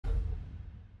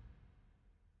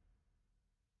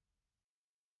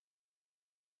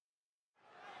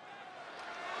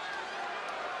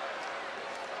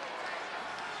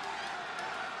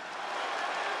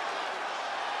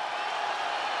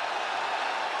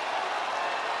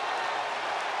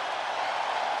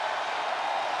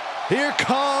Here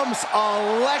comes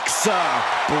Alexa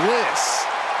Bliss.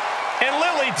 And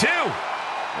Lily, too.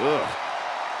 Ugh.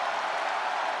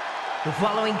 The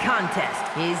following contest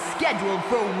is scheduled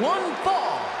for one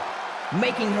fall.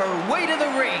 Making her way to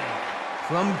the ring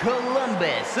from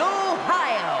Columbus,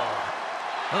 Ohio,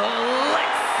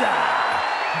 Alexa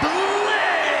Bliss.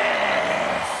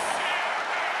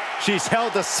 She's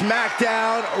held the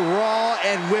SmackDown, Raw,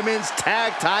 and Women's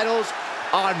Tag titles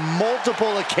on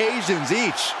multiple occasions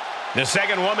each. The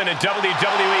second woman in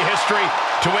WWE history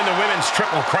to win the Women's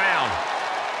Triple Crown.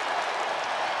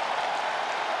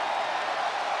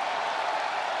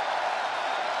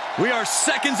 We are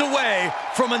seconds away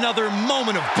from another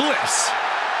moment of bliss.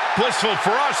 Blissful for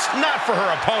us, not for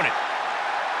her opponent.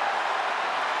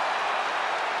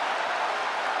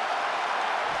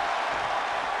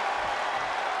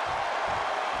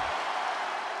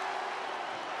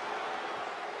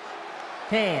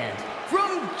 And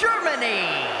from Germany,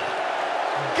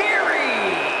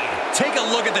 Geir. Take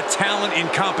a look at the talent in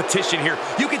competition here.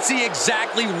 You can see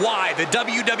exactly why the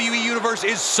WWE Universe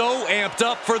is so amped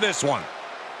up for this one.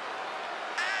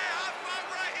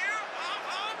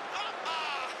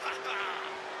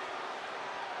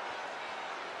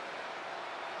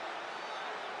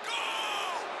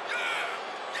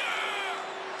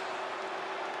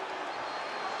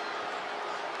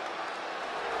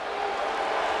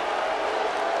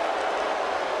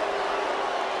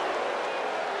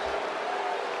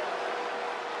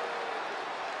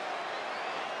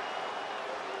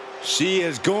 She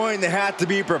is going to have to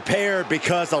be prepared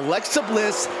because Alexa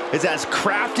Bliss is as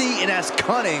crafty and as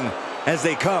cunning as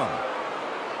they come.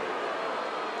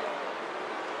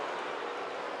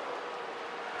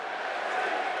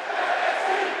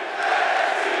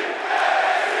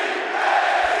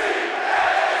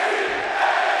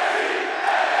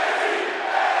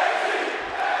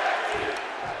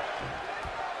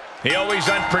 The always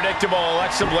unpredictable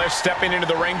Alexa Bliss stepping into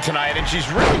the ring tonight, and she's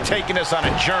really taken us on a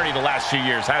journey the last few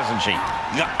years, hasn't she?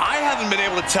 Now, I haven't been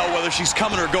able to tell whether she's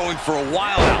coming or going for a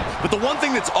while now, but the one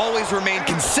thing that's always remained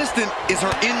consistent is her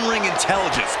in-ring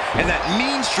intelligence and that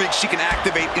mean streak she can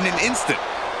activate in an instant.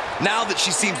 Now that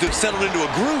she seems to have settled into a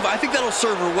groove, I think that'll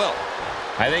serve her well.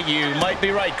 I think you might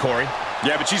be right, Corey.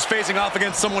 Yeah, but she's facing off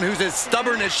against someone who's as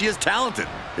stubborn as she is talented.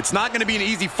 It's not going to be an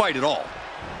easy fight at all.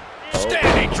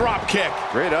 Standing drop kick.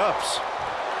 Great ups.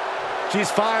 She's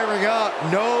firing up,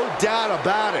 no doubt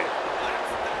about it.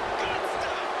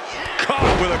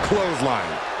 Caught with a clothesline.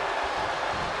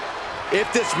 If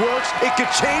this works, it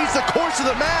could change the course of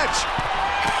the match.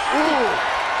 Ooh.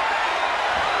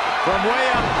 From way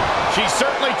up, she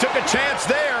certainly took a chance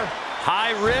there.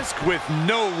 High risk with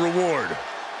no reward.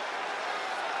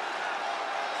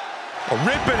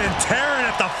 Ripping and tearing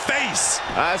at the face.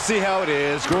 I see how it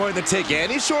is. Going to take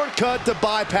any shortcut to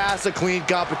bypass a clean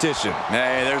competition.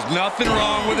 Hey, there's nothing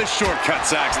wrong with a shortcut,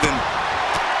 Saxton.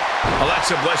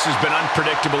 Alexa Bliss has been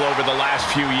unpredictable over the last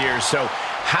few years, so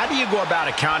how do you go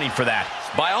about accounting for that?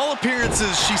 By all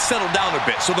appearances, she's settled down a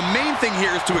bit, so the main thing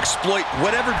here is to exploit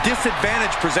whatever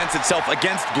disadvantage presents itself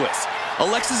against Bliss.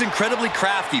 Alexa's incredibly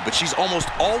crafty, but she's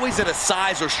almost always at a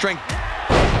size or strength.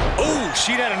 Oh,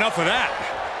 she'd had enough of that.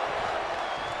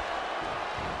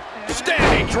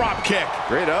 Standing drop kick.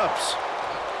 Great ups.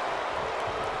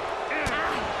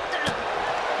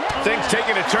 Things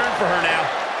taking a turn for her now.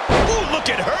 Ooh, look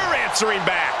at her answering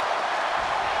back.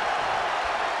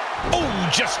 Oh,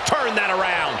 just turn that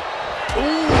around.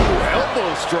 Ooh,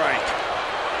 elbow strike.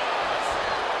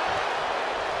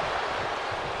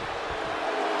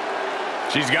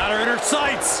 She's got her in her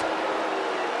sights.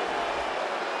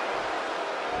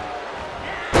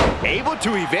 Able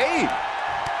to evade.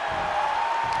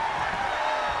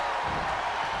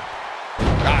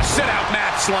 Sit-out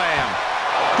mat slam.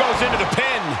 Goes into the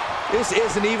pin. This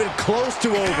isn't even close to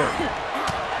over.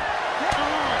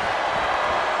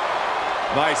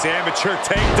 Nice amateur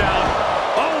takedown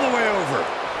all the way over.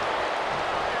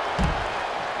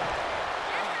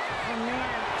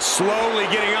 Slowly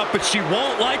getting up, but she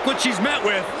won't like what she's met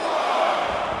with.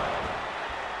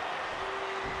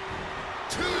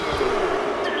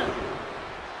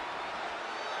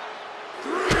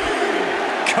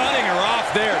 Cutting her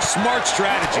off there. Smart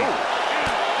strategy.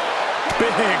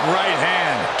 Big right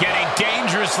hand. Getting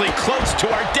dangerously close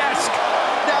to our desk.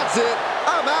 That's it.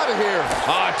 I'm out of here.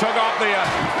 Took off the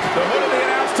hood of the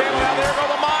announce table. Now there go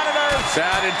the monitors.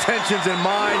 Bad intentions in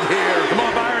mind here. Come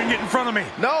on, Byron, get in front of me.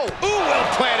 No. Ooh,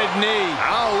 well-planted knee.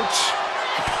 Ouch.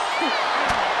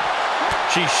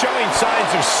 She's showing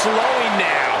signs of slowing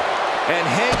now. And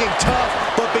hanging tough,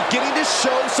 but beginning to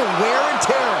show some wear and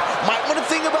tear. Might want to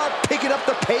think about picking up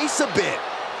the pace a bit.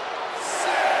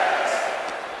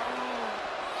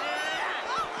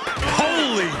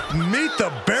 the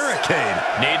barricade.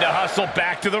 Need to hustle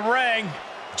back to the ring.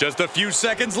 Just a few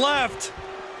seconds left.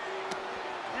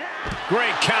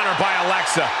 Great counter by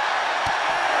Alexa.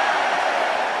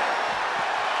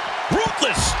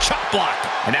 Ruthless chop block.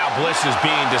 And now Bliss is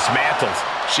being dismantled.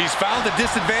 She's found a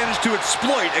disadvantage to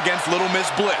exploit against Little Miss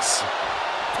Bliss.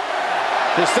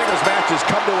 This singles match has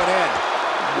come to an end.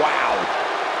 Wow.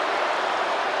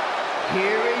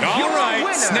 Here is All your right,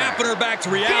 winner. snapping her back to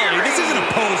reality. This isn't a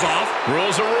pose-off.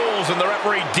 Rules are rules, and the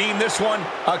referee deemed this one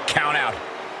a count-out.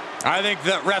 I think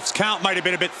that ref's count might have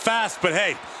been a bit fast, but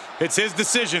hey, it's his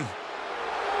decision.